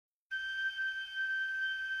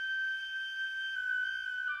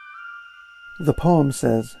The poem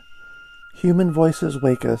says, "Human voices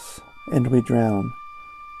wake us, and we drown."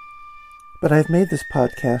 But I've made this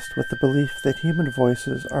podcast with the belief that human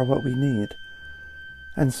voices are what we need.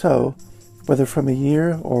 And so, whether from a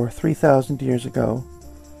year or 3,000 years ago,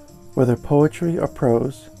 whether poetry or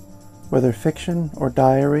prose, whether fiction or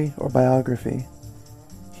diary or biography,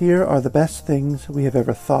 here are the best things we have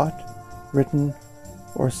ever thought, written,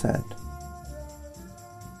 or said.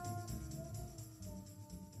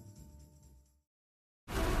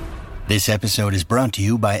 This episode is brought to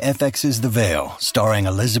you by FX's The Veil, starring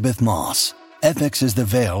Elizabeth Moss. FX's The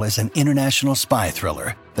Veil is an international spy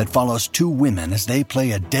thriller that follows two women as they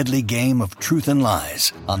play a deadly game of truth and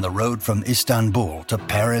lies on the road from Istanbul to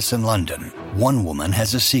Paris and London. One woman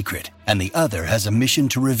has a secret, and the other has a mission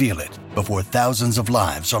to reveal it before thousands of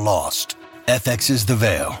lives are lost. FX's The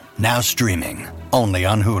Veil, now streaming, only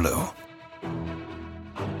on Hulu.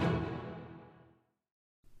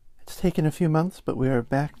 It's taken a few months, but we are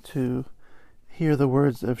back to hear the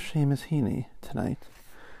words of Seamus Heaney tonight.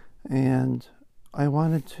 And I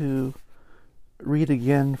wanted to read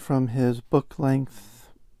again from his book-length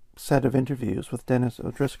set of interviews with Dennis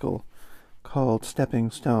O'Driscoll called Stepping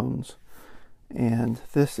Stones. And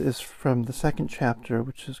this is from the second chapter,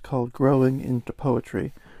 which is called Growing into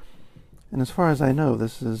Poetry. And as far as I know,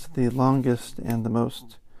 this is the longest and the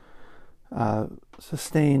most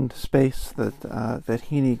sustained space that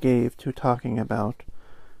Heaney gave to talking about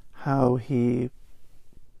how he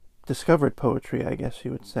discovered poetry, I guess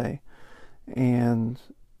you would say, and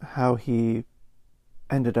how he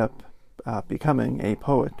ended up becoming a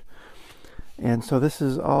poet. And so this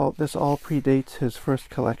all predates his first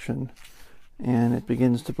collection, and it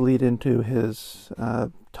begins to bleed into his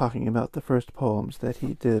talking about the first poems that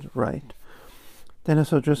he did write.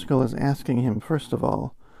 Dennis O'Driscoll is asking him, first of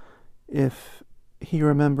all, if he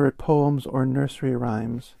remembered poems or nursery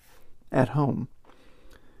rhymes at home.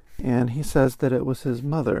 And he says that it was his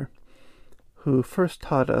mother who first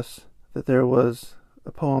taught us that there was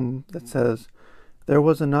a poem that says, "There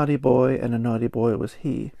was a naughty boy, and a naughty boy was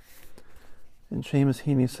he." And Seamus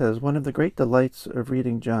Heaney says, "One of the great delights of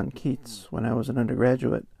reading John Keats when I was an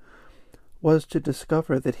undergraduate was to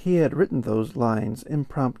discover that he had written those lines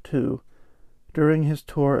impromptu during his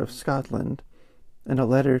tour of Scotland in a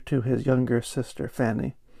letter to his younger sister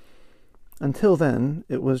Fanny. Until then,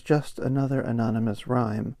 it was just another anonymous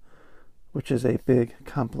rhyme, which is a big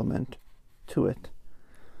compliment to it."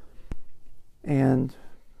 And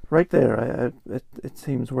right there, it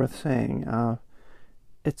seems worth saying,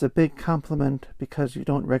 it's a big compliment because you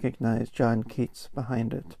don't recognize John Keats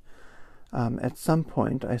behind it. At some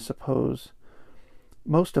point, I suppose,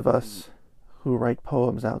 most of us who write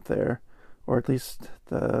poems out there, or at least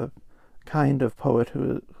the kind of poet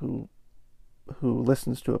who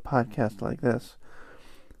listens to a podcast like this,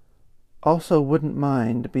 also wouldn't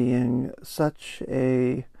mind being such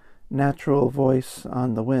a natural voice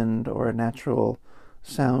on the wind or a natural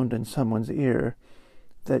sound in someone's ear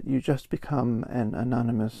that you just become an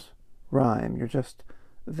anonymous rhyme. You're just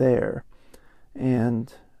there.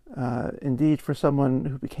 And indeed, for someone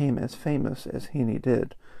who became as famous as Heaney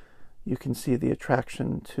did, you can see the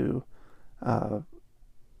attraction to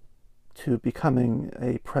becoming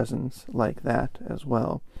a presence like that as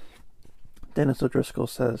well. Dennis O'Driscoll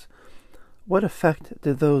says, "What effect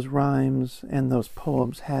did those rhymes and those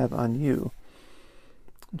poems have on you?"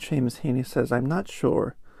 And Seamus Heaney says, "I'm not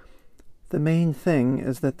sure. The main thing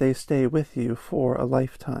is that they stay with you for a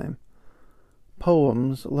lifetime.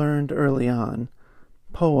 Poems learned early on,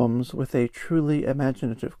 poems with a truly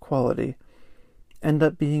imaginative quality, end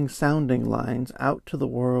up being sounding lines out to the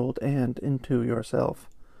world and into yourself.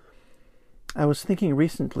 I was thinking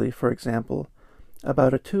recently, for example,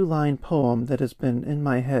 about a 2-line poem that has been in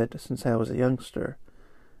my head since I was a youngster,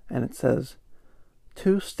 and it says,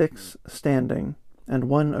 2 sticks standing and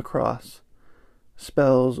one across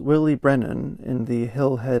spells Willie Brennan in the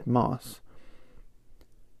Hillhead Moss.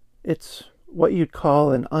 It's what you'd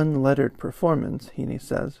call an unlettered performance," Heaney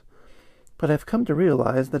says, "but I've come to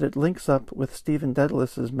realize that it links up with Stephen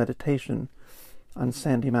Dedalus's meditation on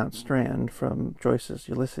Sandymount Strand from Joyce's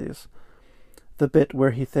Ulysses, the bit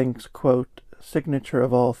where he thinks, quote, 'signature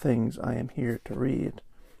of all things I am here to read,'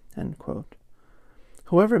 end quote.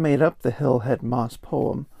 Whoever made up the Hillhead Moss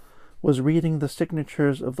poem was reading the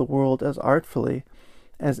signatures of the world as artfully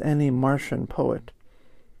as any Martian poet.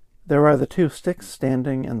 There are the 2 sticks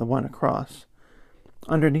standing and the one across.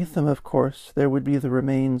 Underneath them, of course, there would be the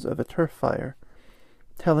remains of a turf fire,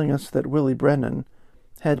 telling us that Willie Brennan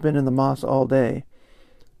had been in the moss all day,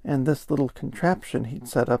 and this little contraption he'd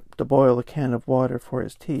set up to boil a can of water for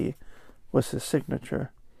his tea was his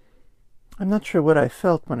signature. I'm not sure what I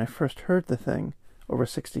felt when I first heard the thing over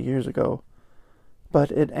 60 years ago, but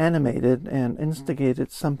it animated and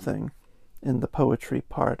instigated something in the poetry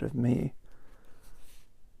part of me.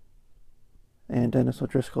 And Dennis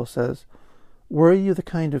O'Driscoll says, were you the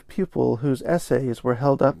kind of pupil whose essays were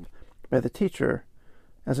held up by the teacher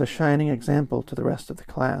as a shining example to the rest of the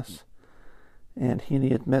class? And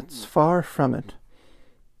Heaney admits, far from it.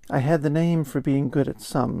 I had the name for being good at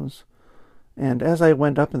sums, and as I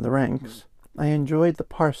went up in the ranks, I enjoyed the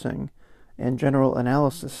parsing and general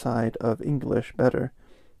analysis side of English better,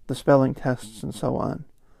 the spelling tests and so on.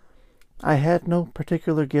 I had no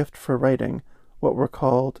particular gift for writing what were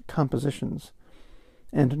called compositions,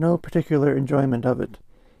 and no particular enjoyment of it.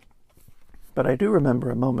 But I do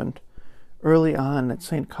remember a moment, early on at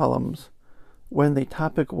St. Columb's, when the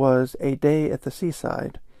topic was a day at the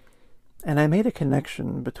seaside, and I made a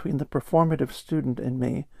connection between the performative student in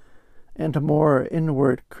me and a more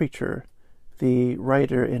inward creature, the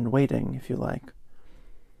writer-in-waiting, if you like.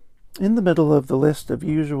 In the middle of the list of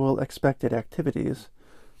usual expected activities,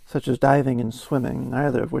 such as diving and swimming,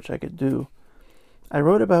 neither of which I could do, I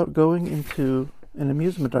wrote about going into an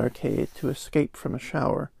amusement arcade to escape from a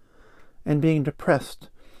shower, and being depressed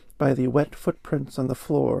by the wet footprints on the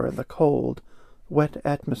floor and the cold, wet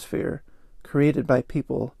atmosphere created by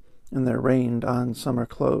people in their rained-on summer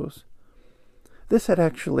clothes. This had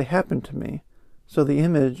actually happened to me, so the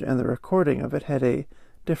image and the recording of it had a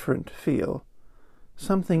different feel.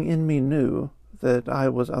 Something in me knew that I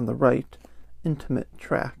was on the right, intimate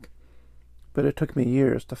track, but it took me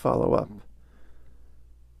years to follow up.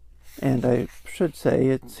 And I should say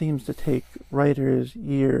it seems to take writers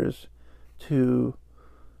years to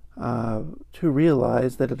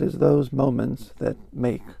realize that it is those moments that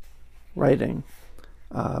make writing,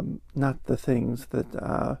 not the things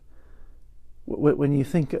that... When you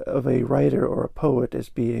think of a writer or a poet as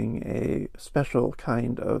being a special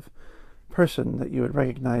kind of person that you would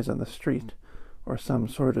recognize on the street, or some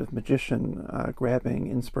sort of magician grabbing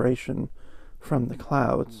inspiration from the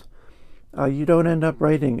clouds, you don't end up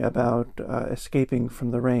writing about escaping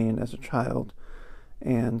from the rain as a child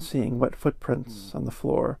and seeing wet footprints on the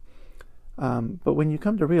floor. But when you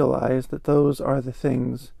come to realize that those are the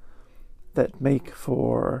things that make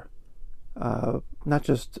for not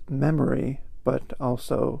just memory, but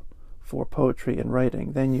also for poetry and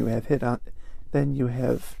writing, then you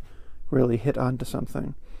have really hit onto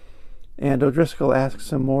something. And O'Driscoll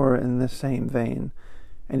asks him more in this same vein,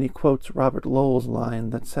 and he quotes Robert Lowell's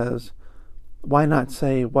line that says, "Why not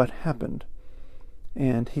say what happened?"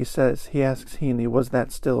 And he asks Heaney, was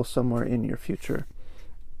that still somewhere in your future?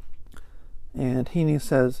 And Heaney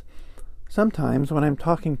says, sometimes when I'm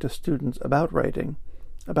talking to students about writing,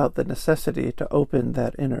 about the necessity to open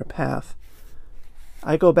that inner path,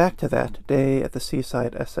 I go back to that day at the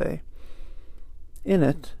seaside essay. In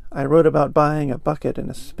it, I wrote about buying a bucket and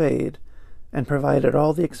a spade, and provided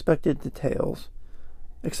all the expected details,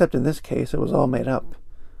 except in this case it was all made up,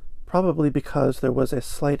 probably because there was a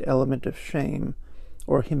slight element of shame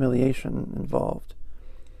or humiliation involved.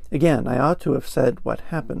 Again, I ought to have said what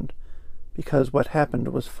happened, because what happened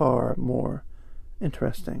was far more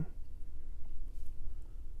interesting.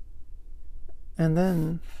 And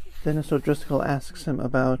then Dennis O'Driscoll asks him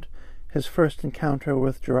about his first encounter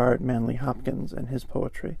with Gerard Manley Hopkins and his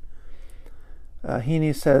poetry.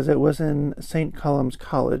 Heaney says, it was in St. Columb's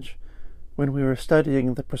College when we were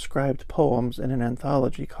studying the prescribed poems in an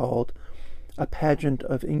anthology called A Pageant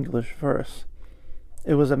of English Verse.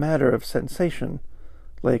 It was a matter of sensation,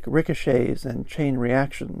 like ricochets and chain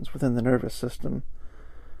reactions within the nervous system.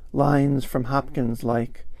 Lines from Hopkins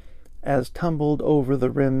like, as tumbled over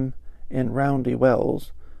the rim in roundy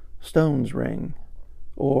wells, stones ring,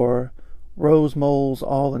 or rose moles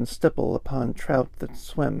all in stipple upon trout that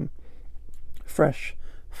swim, fresh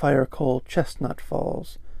fire-cold chestnut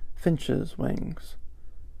falls, finches' wings.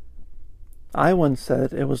 I once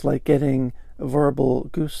said it was like getting verbal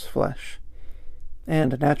goose flesh,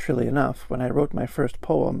 and naturally enough, when I wrote my first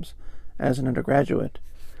poems as an undergraduate,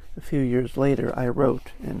 a few years later I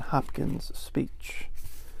wrote in Hopkins' speech.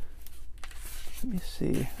 Let me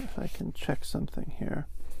see if I can check something here.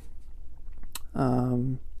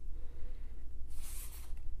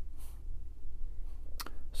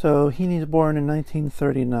 So Heaney's born in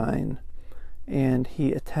 1939, and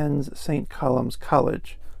he attends St. Columb's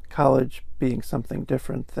College, college being something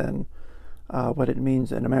different than what it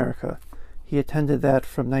means in America. He attended that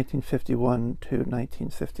from 1951 to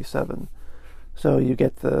 1957. So you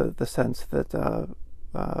get the sense that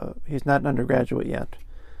he's not an undergraduate yet,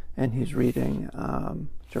 and he's from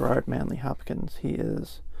Gerard Manley Hopkins. He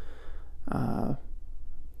is from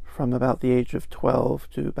from about the age of 12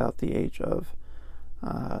 to about the age of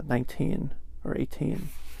 19 or 18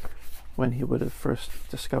 when he would have first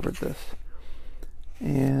discovered this.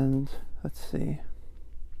 And let's see.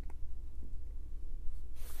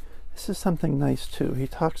 This is something nice too. He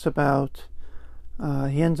talks about,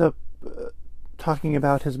 he ends up talking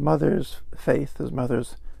about his mother's faith, his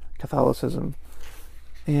mother's Catholicism,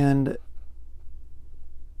 and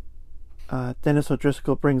Dennis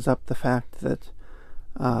O'Driscoll brings up the fact that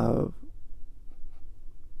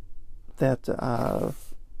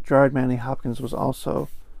Gerard Manley Hopkins was also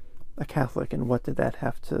a Catholic, and what did that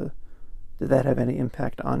have any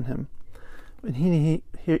impact on him? When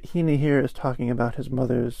Heaney here is talking about his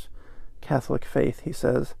mother's Catholic faith, he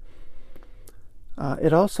says,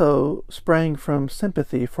 it also sprang from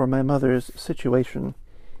sympathy for my mother's situation.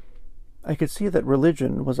 I could see that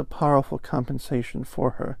religion was a powerful compensation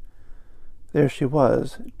for her. There she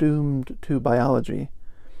was, doomed to biology,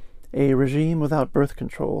 a regime without birth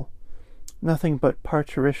control, nothing but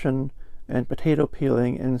parturition and potato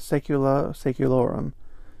peeling in secula seculorum,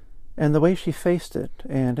 and the way she faced it,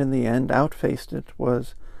 and in the end outfaced it,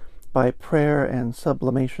 was by prayer and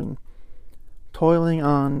sublimation, toiling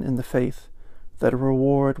on in the faith that a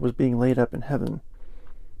reward was being laid up in heaven.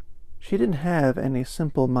 She didn't have any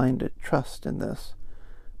simple-minded trust in this,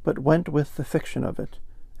 but went with the fiction of it,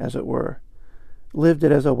 as it were, lived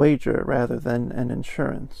it as a wager rather than an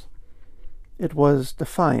insurance. It was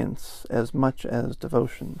defiance as much as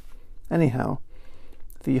devotion. Anyhow,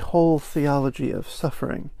 the whole theology of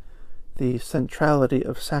suffering, the centrality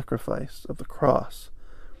of sacrifice, of the cross,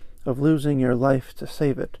 of losing your life to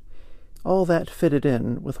save it, all that fitted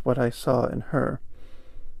in with what I saw in her,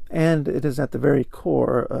 and it is at the very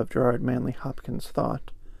core of Gerard Manley Hopkins'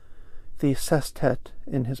 thought. The sestet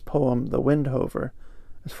in his poem The Windhover,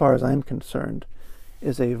 as far as I'm concerned,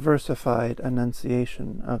 is a versified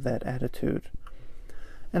enunciation of that attitude.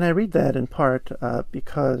 And I read that in part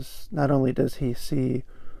because not only is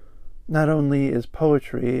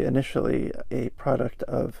poetry initially a product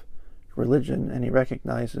of religion, and he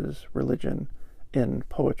recognizes religion in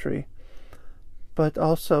poetry, but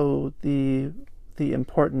also the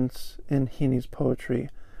importance in Heaney's poetry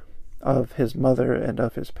of his mother and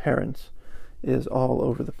of his parents is all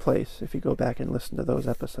over the place if you go back and listen to those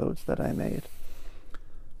episodes that I made.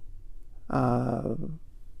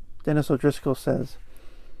 Dennis O'Driscoll says,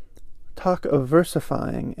 talk of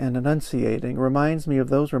versifying and enunciating reminds me of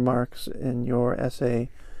those remarks in your essay,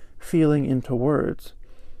 Feeling into Words,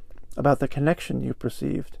 about the connection you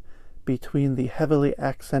perceived between the heavily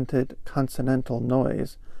accented consonantal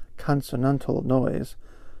noise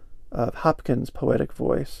of Hopkins' poetic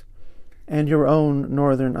voice and your own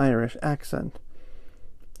Northern Irish accent.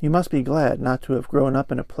 You must be glad not to have grown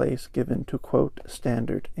up in a place given to, quote,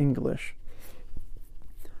 standard English.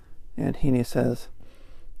 And Heaney says,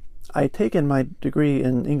 I'd taken my degree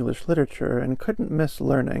in English literature and couldn't miss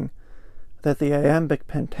learning that the iambic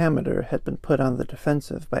pentameter had been put on the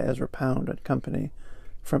defensive by Ezra Pound and Company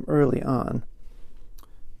from early on.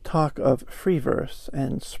 Talk of free verse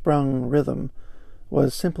and sprung rhythm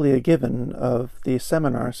was simply a given of the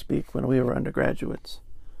seminar speak when we were undergraduates.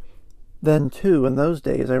 Then, too, in those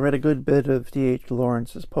days, I read a good bit of D.H.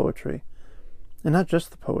 Lawrence's poetry, and not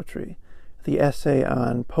just the poetry, the essay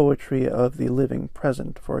on Poetry of the Living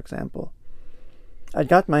Present, for example. I'd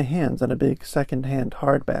got my hands on a big second-hand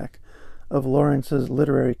hardback of Lawrence's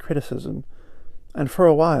literary criticism, and for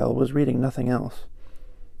a while was reading nothing else.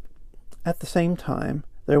 At the same time,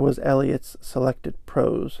 there was Eliot's selected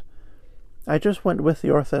prose. I just went with the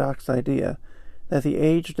orthodox idea that the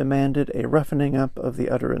age demanded a roughening up of the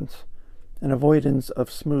utterance, an avoidance of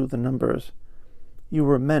smooth numbers. You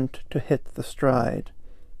were meant to hit the stride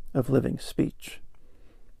of living speech.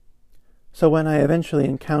 So when I eventually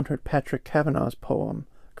encountered Patrick Kavanagh's poem,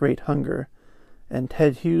 Great Hunger, and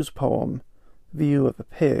Ted Hughes' poem, View of a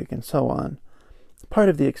Pig, and so on, part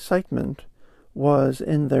of the excitement was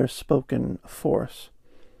in their spoken force.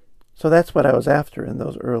 So that's what I was after in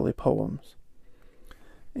those early poems.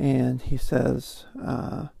 And he says,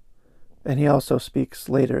 and he also speaks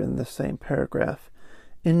later in the same paragraph,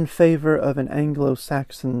 in favor of an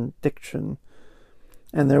Anglo-Saxon diction.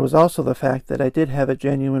 And there was also the fact that I did have a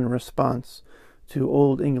genuine response to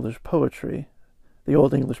Old English poetry, the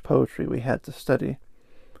Old English poetry we had to study.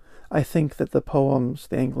 I think that the poems,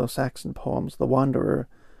 the Anglo-Saxon poems, The Wanderer,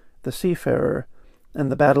 The Seafarer,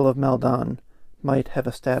 and The Battle of Maldon, might have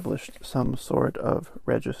established some sort of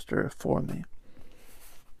register for me.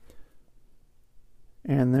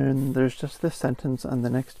 And then there's just this sentence on the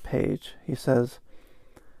next page. He says,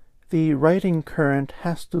 the writing current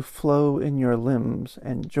has to flow in your limbs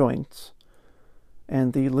and joints,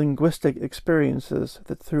 and the linguistic experiences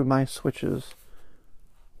that threw my switches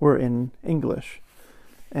were in English.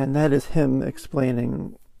 And that is him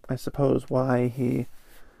explaining, I suppose, why he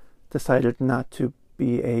decided not to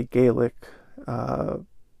be a Gaelic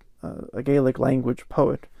language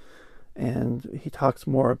poet. And he talks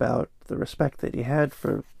more about the respect that he had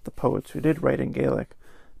for the poets who did write in Gaelic,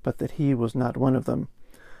 but that he was not one of them.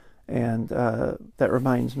 And that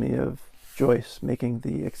reminds me of Joyce making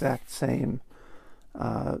the exact same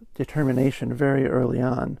determination very early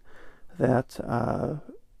on, that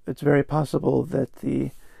it's very possible that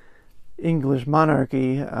the English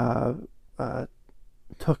monarchy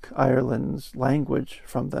took Ireland's language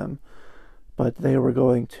from them, but they were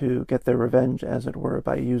going to get their revenge, as it were,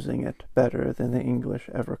 by using it better than the English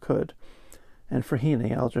ever could. And for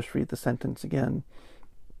Heaney, I'll just read the sentence again.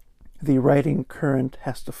 The writing current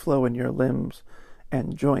has to flow in your limbs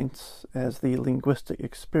and joints as the linguistic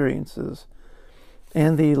experiences,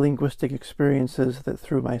 and the linguistic experiences that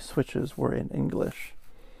threw my switches were in English.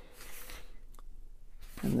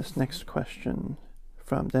 And this next question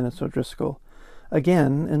from Dennis O'Driscoll.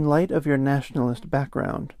 Again, in light of your nationalist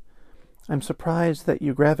background, I'm surprised that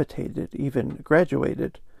you gravitated, even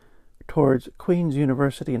graduated, towards Queen's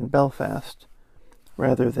University in Belfast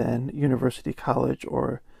rather than University College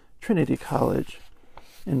or Trinity College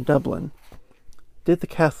in Dublin. Did the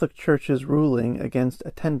Catholic Church's ruling against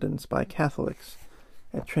attendance by Catholics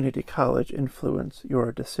at Trinity College influence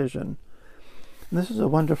your decision? And this is a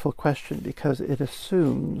wonderful question because it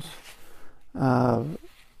assumes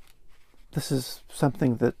this is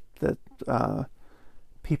something that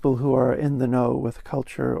people who are in the know with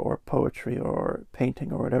culture or poetry or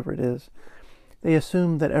painting or whatever it is, they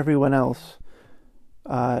assume that everyone else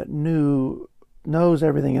knows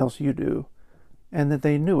everything else you do, and that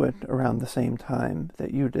they knew it around the same time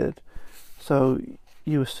that you did. So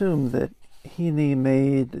you assume that Heaney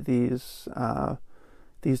made these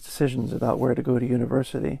decisions about where to go to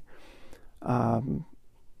university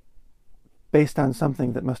based on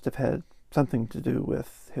something that must have had something to do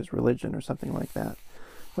with his religion or something like that,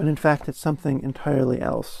 when in fact it's something entirely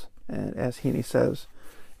else. And as Heaney says,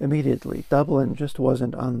 immediately, Dublin just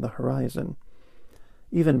wasn't on the horizon.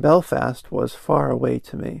 Even Belfast was far away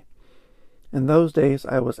to me. In those days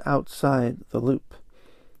I was outside the loop.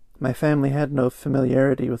 My family had no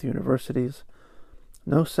familiarity with universities,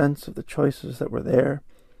 no sense of the choices that were there,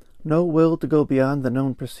 no will to go beyond the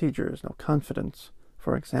known procedures, no confidence,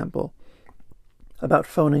 for example, about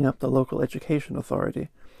phoning up the local education authority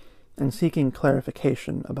and seeking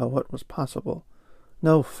clarification about what was possible.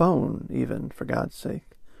 No phone, even, for God's sake.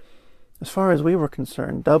 As far as we were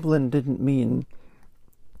concerned, Dublin didn't mean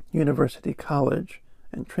University College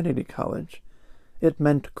and Trinity College. It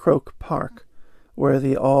meant Croke Park, where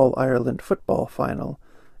the All-Ireland football final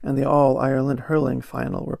and the All-Ireland hurling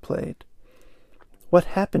final were played. What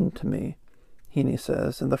happened to me, Heaney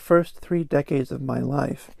says, in the first 3 decades of my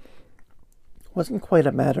life wasn't quite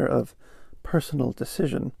a matter of personal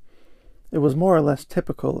decision. It was more or less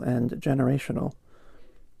typical and generational.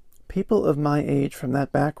 People of my age from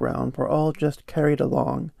that background were all just carried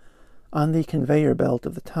along on the conveyor belt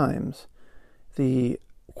of the times, the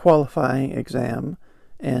qualifying exam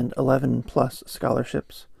and 11-plus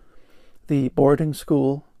scholarships, the boarding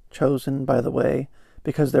school, chosen, by the way,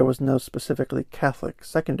 because there was no specifically Catholic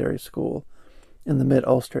secondary school in the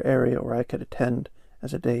Mid-Ulster area where I could attend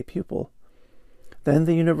as a day pupil, then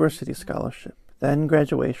the university scholarship, then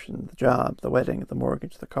graduation, the job, the wedding, the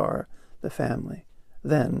mortgage, the car, the family,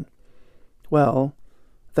 then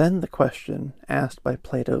the question asked by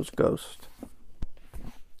Plato's ghost,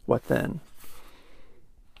 what then?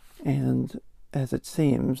 And as it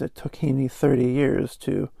seems, it took Heaney 30 years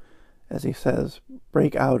to, as he says,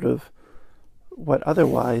 break out of what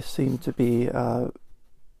otherwise seemed to be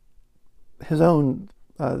his own,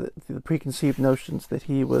 the preconceived notions that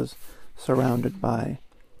he was surrounded by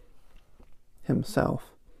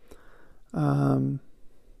himself. There's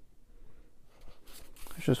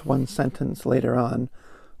just one sentence later on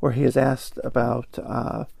where he is asked about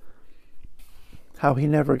how he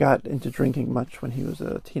never got into drinking much when he was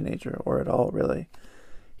a teenager, or at all, really.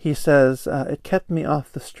 He says, it kept me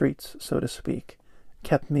off the streets, so to speak,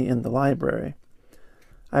 kept me in the library.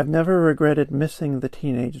 I've never regretted missing the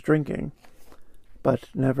teenage drinking, but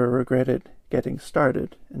never regretted getting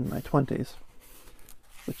started in my 20s,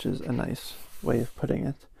 which is a nice way of putting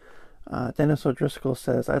it. Dennis O'Driscoll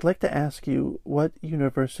says, I'd like to ask you what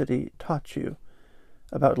university taught you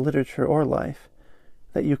about literature or life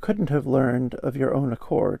that you couldn't have learned of your own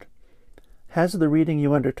accord. Has the reading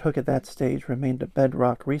you undertook at that stage remained a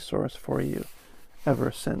bedrock resource for you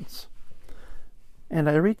ever since? And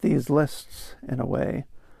I read these lists in a way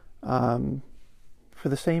for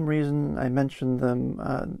the same reason I mentioned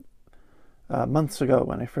them months ago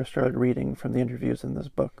when I first started reading from the interviews in this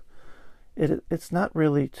book. It's not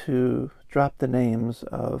really to drop the names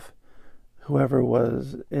of whoever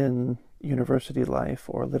was in university life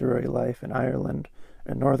or literary life in Ireland,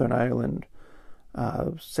 in Northern Ireland,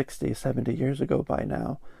 60, 70 years ago by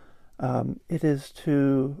now. It is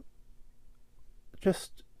to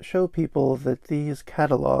just show people that these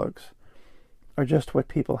catalogs are just what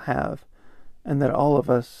people have, and that all of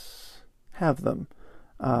us have them.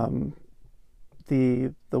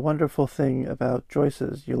 The wonderful thing about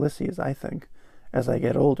Joyce's Ulysses, I think, as I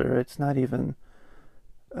get older, it's not even,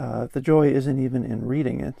 the joy isn't even in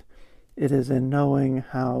reading it. It is in knowing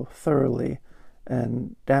how thoroughly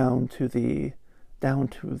and down to the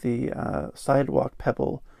sidewalk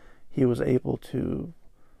pebble he was able to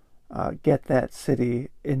get that city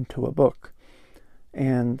into a book.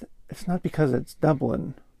 And it's not because it's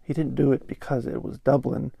Dublin. He didn't do it because it was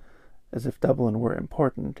Dublin, as if Dublin were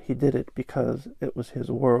important. He did it because it was his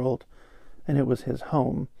world and it was his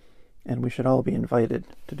home, and we should all be invited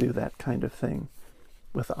to do that kind of thing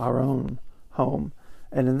with our own home.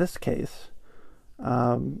 And in this case,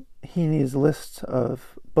 Heaney's lists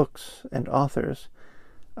of books and authors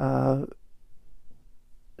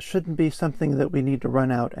shouldn't be something that we need to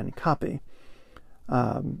run out and copy.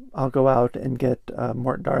 I'll go out and get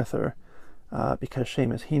Morte d'Arthur because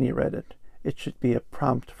Seamus Heaney read it. It should be a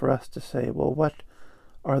prompt for us to say, well, what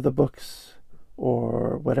are the books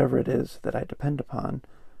or whatever it is that I depend upon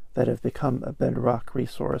that have become a bedrock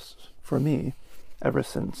resource for me ever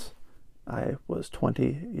since I was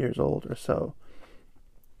 20 years old or so.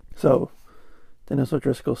 So, Dennis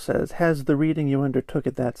O'Driscoll says, has the reading you undertook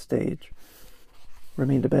at that stage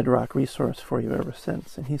remained a bedrock resource for you ever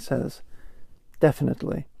since? And he says,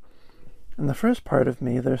 definitely. In the first part of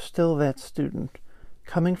me, there's still that student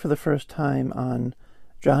coming for the first time on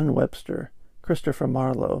John Webster, Christopher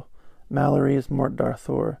Marlowe, Mallory's Morte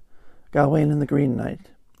d'Arthur, Gawain and the Green Knight,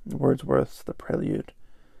 and Wordsworth's The Prelude.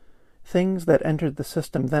 Things that entered the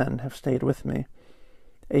system then have stayed with me.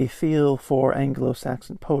 A feel for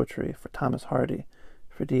Anglo-Saxon poetry, for Thomas Hardy,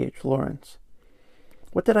 for D.H. Lawrence.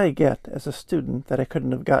 What did I get as a student that I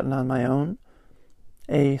couldn't have gotten on my own?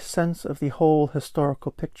 A sense of the whole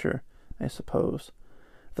historical picture, I suppose.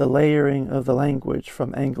 The layering of the language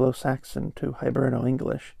from Anglo-Saxon to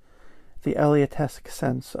Hiberno-English. The Eliotesque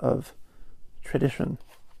sense of tradition.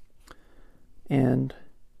 And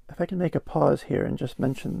if I can make a pause here and just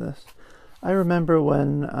mention this, I remember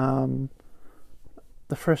when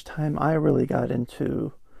the first time I really got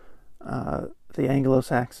into the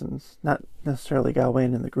Anglo-Saxons, not necessarily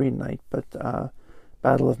Gawain and the Green Knight, but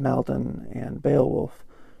Battle of Maldon and Beowulf.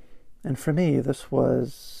 And for me, this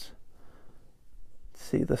was,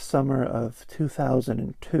 the summer of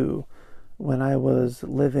 2002, when I was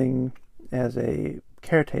living as a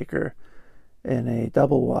caretaker in a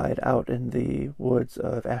double wide out in the woods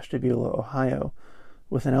of Ashtabula, Ohio,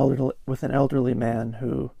 with an elderly man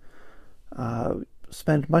who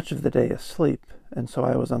spent much of the day asleep, and so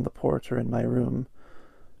I was on the porch or in my room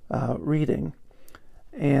reading,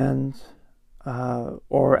 and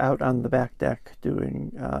or out on the back deck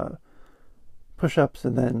doing push-ups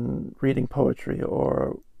and then reading poetry,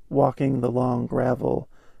 or walking the long gravel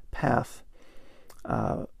path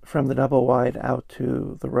from the double wide out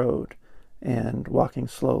to the road, and walking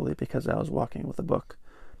slowly because I was walking with a book,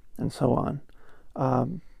 and so on.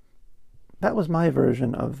 That was my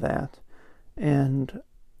version of that. And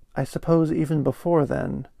I suppose even before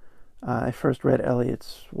then, I first read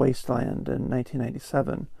Eliot's Wasteland in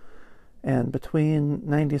 1997. And between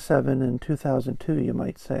 97 and 2002, you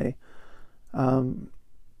might say,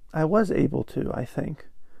 I was able to, I think,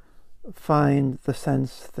 find the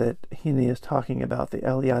sense that Heaney is talking about, the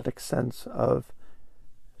Eliotic sense of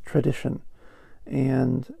tradition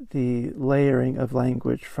and the layering of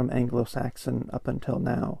language from Anglo-Saxon up until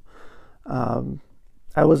now.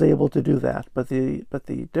 I was able to do that, but the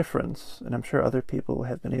difference, and I'm sure other people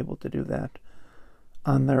have been able to do that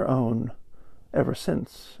on their own ever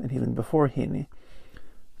since, and even before Heaney.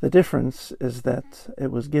 The difference is that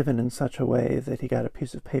it was given in such a way that he got a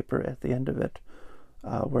piece of paper at the end of it,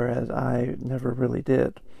 whereas I never really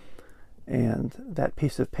did. And that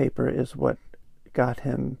piece of paper is what got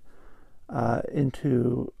him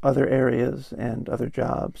into other areas and other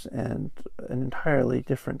jobs and an entirely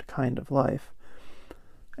different kind of life.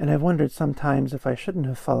 And I've wondered sometimes if I shouldn't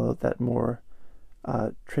have followed that more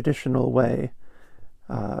traditional way,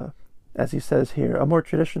 as he says here, a more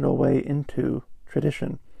traditional way into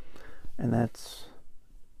tradition. And that's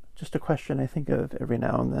just a question I think of every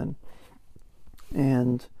now and then.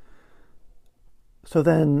 And so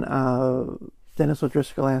then Dennis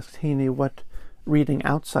O'Driscoll asked Heaney, what reading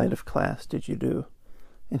outside of class did you do?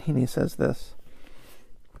 And Heaney says this: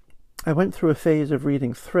 I went through a phase of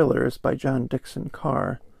reading thrillers by John Dickson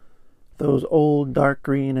Carr, those old dark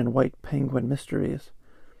green and white Penguin mysteries.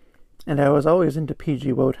 And I was always into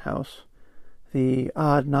P.G. Wodehouse, the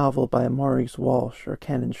odd novel by Maurice Walsh or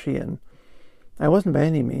Canon Sheehan. I wasn't by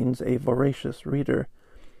any means a voracious reader,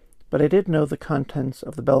 but I did know the contents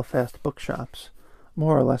of the Belfast bookshops,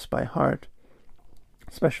 more or less by heart,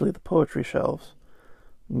 especially the poetry shelves.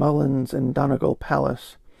 Mullins and Donegal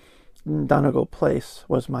Place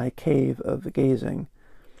was my cave of gazing,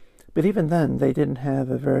 but even then they didn't have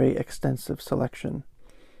a very extensive selection.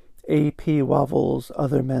 A.P. Wavell's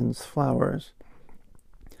Other Men's Flowers,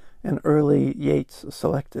 and early Yeats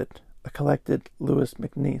selected, a collected Louis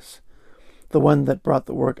MacNeice, the one that brought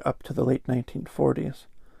the work up to the late 1940s.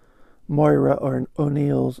 Moira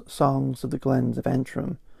O'Neill's Songs of the Glens of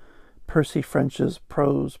Antrim, Percy French's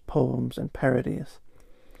prose, poems, and parodies.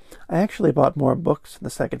 I actually bought more books in the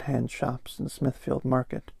second-hand shops in Smithfield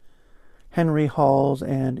Market. Henry Hall's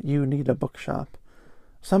and You Need a Bookshop.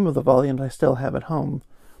 Some of the volumes I still have at home.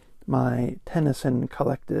 My Tennyson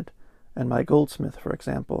collected and my Goldsmith, for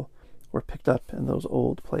example, were picked up in those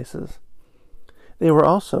old places. They were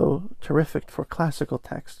also terrific for classical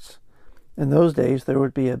texts. In those days, there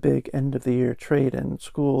would be a big end-of-the-year trade in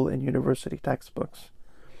school and university textbooks.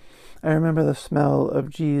 I remember the smell of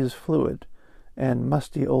G's fluid and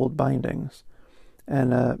musty old bindings,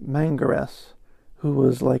 and a manageress who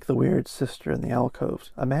was like the weird sister in the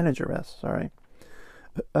alcoves. A manageress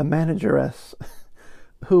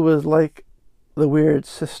who was like the weird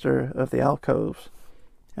sister of the alcoves,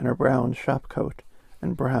 and her brown shopcoat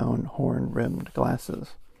and brown horn-rimmed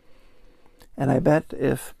glasses. And I bet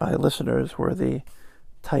if my listeners were the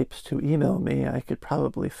types to email me, I could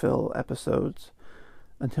probably fill episodes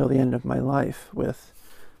until the end of my life with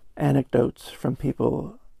anecdotes from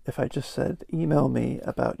people. If I just said, email me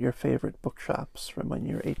about your favorite bookshops from when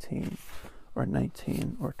you're 18 or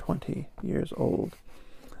 19 or 20 years old.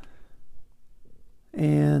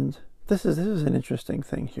 And this is an interesting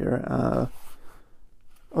thing here.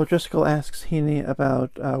 O'Driscoll asks Heaney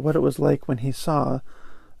about what it was like when he saw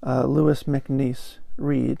Louis MacNeice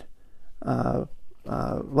read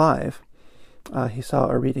live. He saw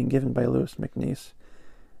a reading given by Louis MacNeice.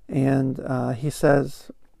 And he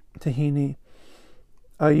says to Heaney,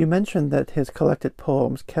 you mentioned that his collected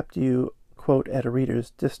poems kept you, quote, at a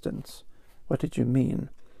reader's distance. What did you mean?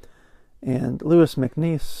 And Louis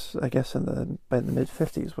MacNeice, I guess by the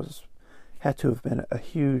mid-50s, had to have been a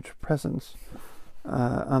huge presence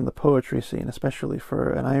on the poetry scene, especially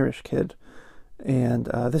for an Irish kid. And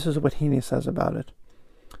this is what Heaney says about it.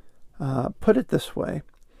 Put it this way.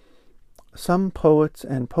 Some poets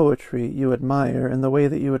and poetry you admire in the way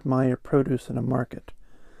that you admire produce in a market.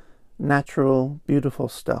 Natural, beautiful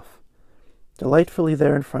stuff, delightfully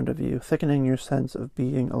there in front of you, thickening your sense of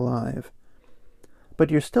being alive. But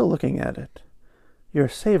you're still looking at it. You're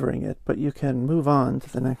savoring it, but you can move on to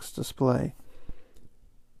the next display.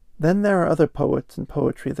 Then there are other poets and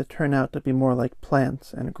poetry that turn out to be more like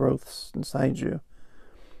plants and growths inside you.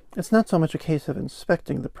 It's not so much a case of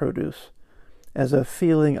inspecting the produce as of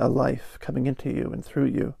feeling a life coming into you and through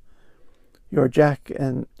you. You are Jack,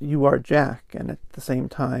 and at the same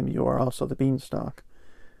time you are also the beanstalk.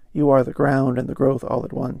 You are the ground and the growth all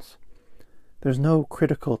at once. There's no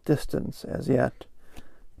critical distance as yet.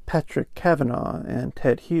 Patrick Kavanagh and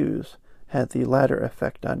Ted Hughes had the latter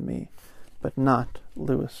effect on me, but not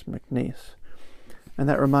Louis MacNeice. And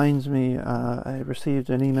that reminds me, I received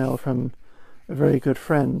an email from a very good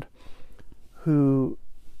friend who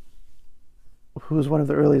was one of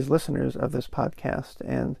the earliest listeners of this podcast,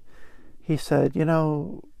 and he said,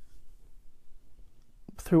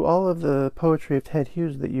 through all of the poetry of Ted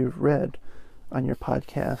Hughes that you've read on your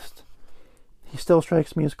podcast, he still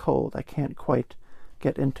strikes me as cold. I can't quite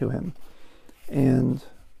get into him. And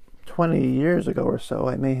 20 years ago or so,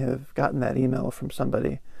 I may have gotten that email from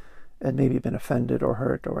somebody and maybe been offended or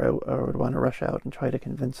hurt, or I would want to rush out and try to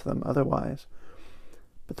convince them otherwise.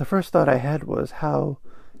 But the first thought I had was how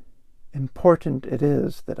important it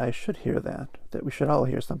is that I should hear that we should all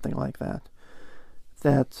hear something like that.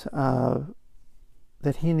 That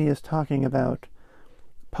Heaney is talking about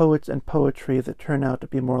poets and poetry that turn out to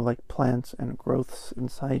be more like plants and growths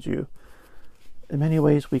inside you. In many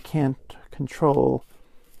ways, we can't control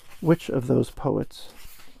which of those poets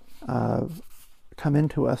come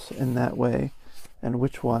into us in that way and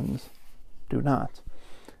which ones do not.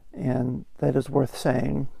 And that is worth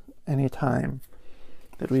saying any time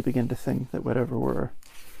that we begin to think that whatever we're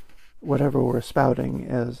whatever we're spouting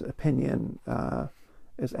as opinion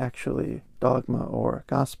is actually dogma or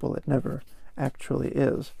gospel. It never actually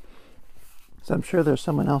is. So I'm sure there's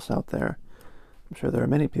someone else out there, I'm sure there are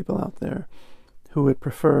many people out there, who would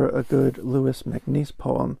prefer a good Louis MacNeice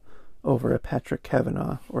poem over a Patrick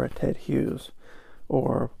Kavanagh or a Ted Hughes,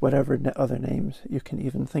 or whatever other names you can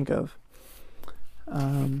even think of.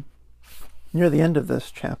 Near the end of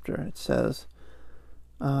this chapter, it says,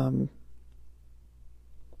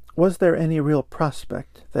 was there any real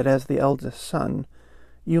prospect that as the eldest son,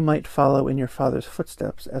 you might follow in your father's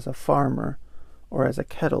footsteps as a farmer or as a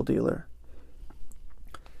cattle dealer?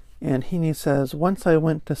 And Heaney says, once I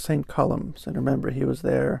went to St. Columb's, and remember he was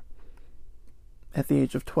there at the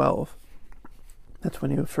age of 12. That's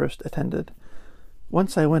when he first attended.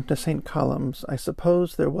 Once I went to St. Columb's, I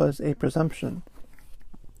suppose there was a presumption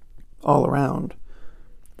all around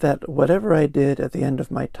that whatever I did at the end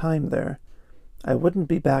of my time there, I wouldn't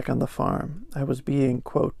be back on the farm. I was being,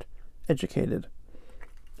 quote, educated.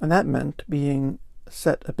 And that meant being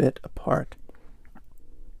set a bit apart.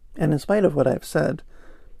 And in spite of what I've said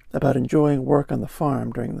about enjoying work on the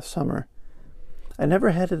farm during the summer, I never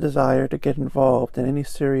had a desire to get involved in any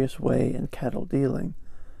serious way in cattle dealing.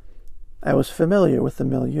 I was familiar with the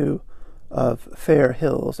milieu of fair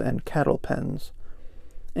hills and cattle pens,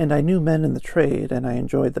 and I knew men in the trade, and I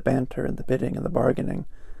enjoyed the banter and the bidding and the bargaining,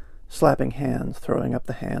 slapping hands, throwing up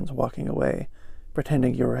the hands, walking away,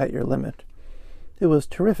 pretending you were at your limit. It was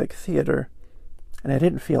terrific theater, and I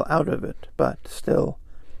didn't feel out of it, but still,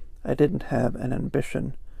 I didn't have an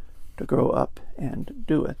ambition to grow up and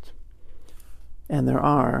do it. And there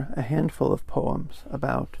are a handful of poems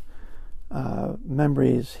about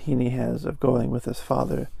memories Heaney has of going with his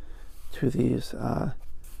father to these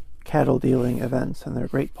cattle dealing events, and they're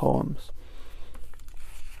great poems.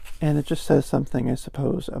 And it just says something, I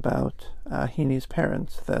suppose, about Heaney's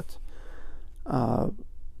parents, that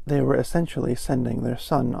they were essentially sending their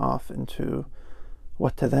son off into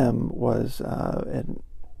what to them was, and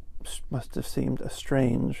must have seemed, a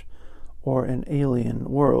strange or an alien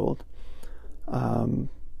world. On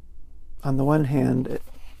the one hand,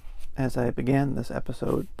 as I began this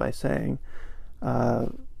episode by saying,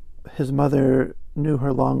 his mother knew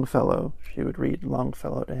her Longfellow. She would read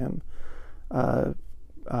Longfellow to him,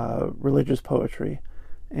 religious poetry,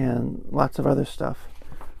 and lots of other stuff.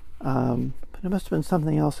 But it must have been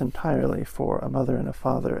something else entirely for a mother and a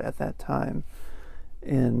father at that time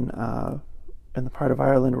in the part of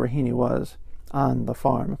Ireland where Heaney was, on the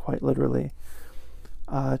farm, quite literally,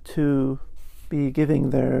 to be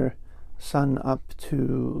giving their son up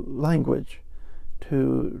to language,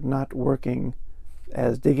 to not working,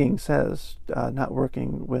 as digging says, not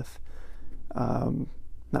working with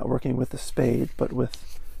the spade, but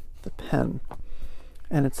with the pen.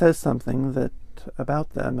 And it says something that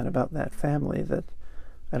about them and about that family that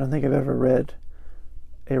I don't think I've ever read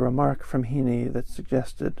a remark from Heaney that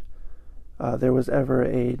suggested there was ever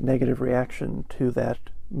a negative reaction to that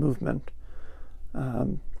movement.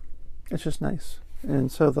 It's just nice.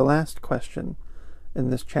 And so the last question in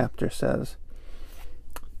this chapter says,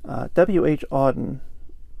 W.H. Auden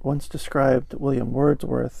once described William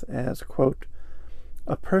Wordsworth as, quote,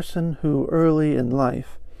 a person who early in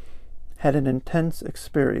life had an intense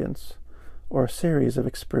experience or a series of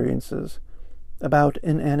experiences about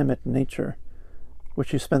inanimate nature,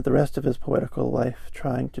 which he spent the rest of his poetical life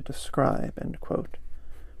trying to describe, end quote.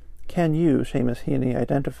 Can you, Seamus Heaney,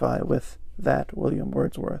 identify with that William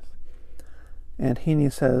Wordsworth? And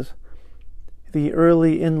Heaney says, the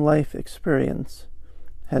early in-life experience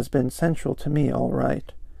has been central to me, all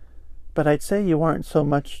right, but I'd say you aren't so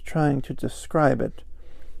much trying to describe it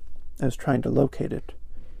as trying to locate it.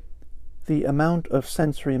 The amount of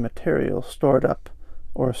sensory material stored up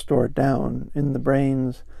or stored down in the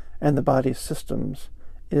brains and the body's systems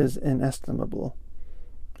is inestimable.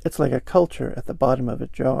 It's like a culture at the bottom of a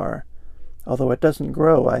jar, although it doesn't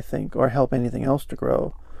grow, I think, or help anything else to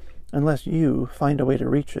grow, unless you find a way to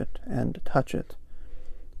reach it and touch it.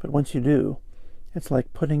 But once you do, it's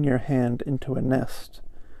like putting your hand into a nest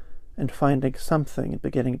and finding something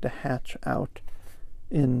beginning to hatch out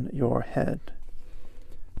in your head.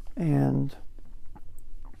 And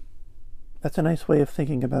that's a nice way of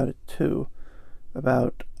thinking about it, too,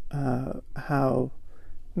 about how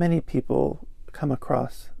many people come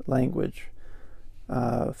across language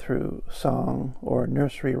through song or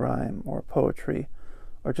nursery rhyme or poetry,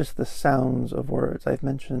 or just the sounds of words. I've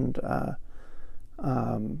mentioned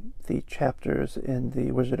the chapters in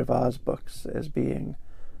the Wizard of Oz books as being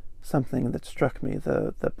something that struck me.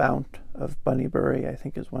 The Bount of Bunnybury, I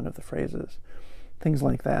think, is one of the phrases. Things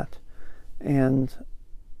like that. And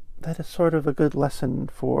that is sort of a good lesson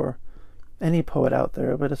for any poet out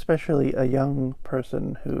there, but especially a young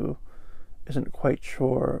person who isn't quite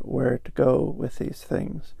sure where to go with these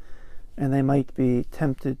things. And they might be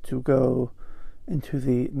tempted to go into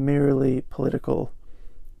the merely political,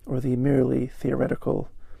 or the merely theoretical,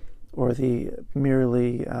 or the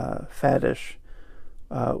merely faddish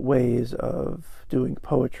ways of doing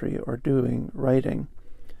poetry or doing writing.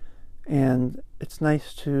 And it's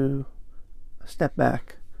nice to step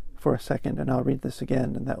back for a second, and I'll read this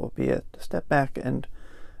again, and that will be it. Step back and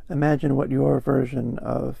imagine what your version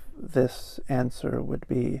of this answer would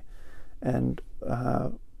be, and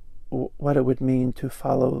what it would mean to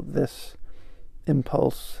follow this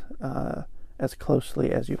impulse as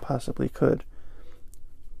closely as you possibly could,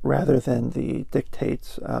 rather than the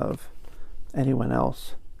dictates of anyone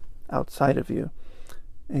else outside of you.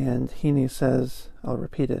 And Heaney says, I'll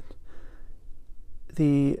repeat it,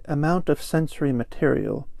 the amount of sensory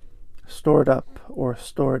material stored up or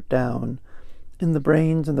stored down in the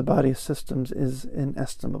brains and the body systems is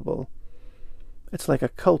inestimable. It's like a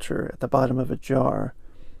culture at the bottom of a jar,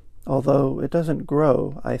 although it doesn't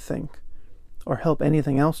grow, I think, or help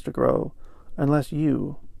anything else to grow unless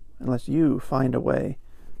you find a way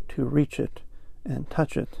to reach it and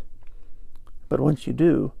touch it. But once you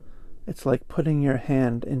do, it's like putting your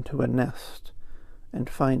hand into a nest and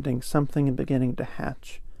finding something beginning to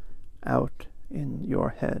hatch out in your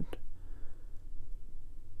head.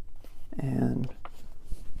 And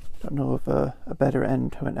I don't know of a better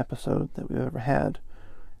end to an episode that we've ever had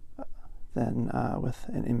than with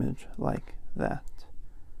an image like that.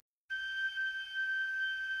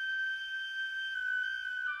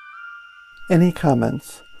 Any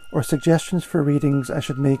comments or suggestions for readings I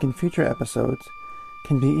should make in future episodes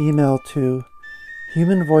can be emailed to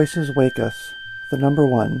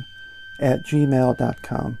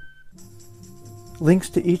humanvoiceswakeus1@gmail.com. Links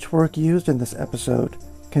to each work used in this episode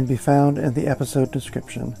can be found in the episode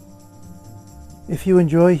description. If you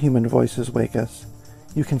enjoy Human Voices Wake Us,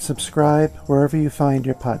 you can subscribe wherever you find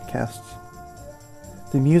your podcasts.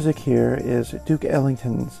 The music here is Duke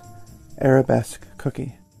Ellington's Arabesque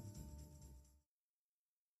Cookie.